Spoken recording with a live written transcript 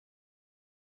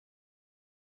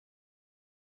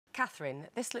Catherine,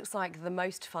 this looks like the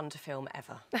most fun to film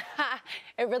ever.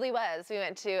 It really was. We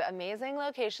went to amazing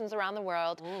locations around the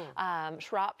world.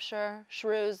 Shropshire,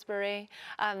 Shrewsbury.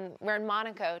 We're in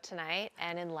Monaco tonight,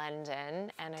 and in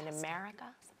London, and in America,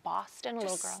 Boston, a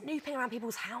little girl. Snooping around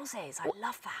people's houses. I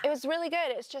love that. It was really good.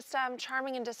 It's just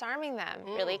charming and disarming them,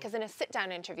 really, because in a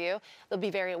sit-down interview, they'll be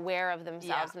very aware of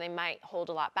themselves and they might hold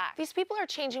a lot back. These people are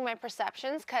changing my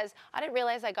perceptions because I didn't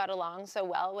realize I got along so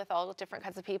well with all different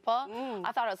kinds of people.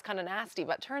 I thought I was kind of nasty,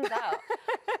 but turns out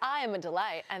I am a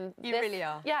delight. And you really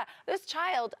are. Yeah, this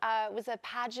child was a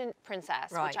pageant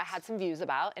princess, which I had some views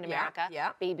about in America.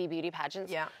 Baby beauty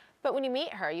pageants. But when you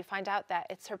meet her, you find out that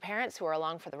it's her parents who are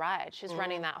along for the ride. She's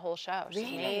running that whole show. She's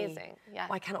amazing. Yeah.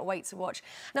 I cannot wait to watch.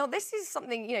 Now, this is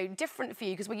something, you know, different for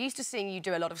you, because we're used to seeing you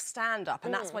do a lot of stand-up,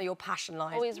 and that's where your passion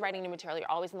lies. Always writing new material. You're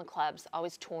always in the clubs,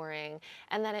 always touring.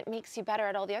 And then it makes you better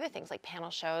at all the other things, like panel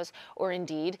shows, or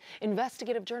indeed,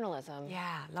 investigative journalism.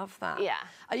 Yeah, love that. Yeah.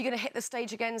 Are you going to hit the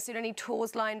stage again soon? Any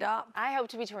tours lined up? I hope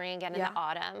to be touring again in the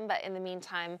autumn, but in the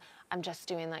meantime, I'm just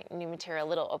doing like new material,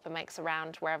 little open mics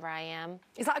around wherever I am.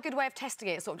 Is that a good way of testing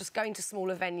it, sort of just going to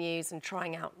smaller venues and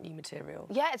trying out new material?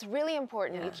 Yeah, it's really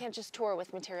important. You can't just tour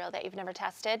with material that you've never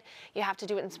tested. You have to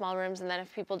do it in small rooms, and then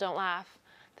if people don't laugh,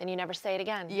 then you never say it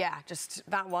again. Yeah, just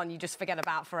that one you just forget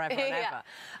about forever and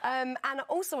ever. And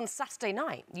also on Saturday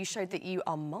night, you showed that you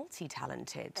are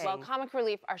multi-talented. Well, Comic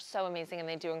Relief are so amazing, and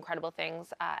they do incredible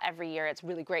things every year. It's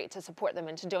really great to support them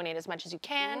and to donate as much as you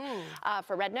can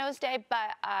for Red Nose Day.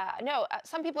 But no,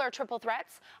 some people are triple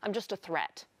threats. I'm just a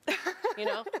threat. You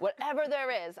know, whatever there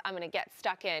is, I'm going to get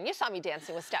stuck in. You saw me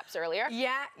dancing with steps earlier.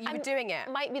 Yeah, you were doing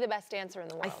it. Might be the best dancer in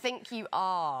the world. I think you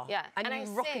are. Yeah. And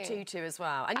you rock a tutu as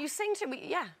well. And you sing to me,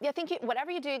 Yeah, I think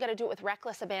whatever you do, you got to do it with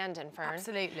reckless abandon, Fearne.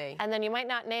 Absolutely. And then you might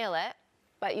not nail it,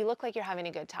 but you look like you're having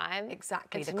a good time.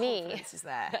 Exactly. It's the confidence is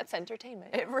there. That's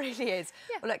entertainment. It really is.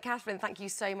 Yeah. Well, look, Catherine, thank you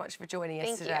so much for joining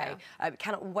us today.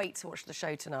 Cannot wait to watch the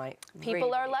show tonight.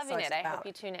 People are loving it. I hope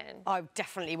you tune in. I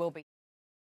definitely will be.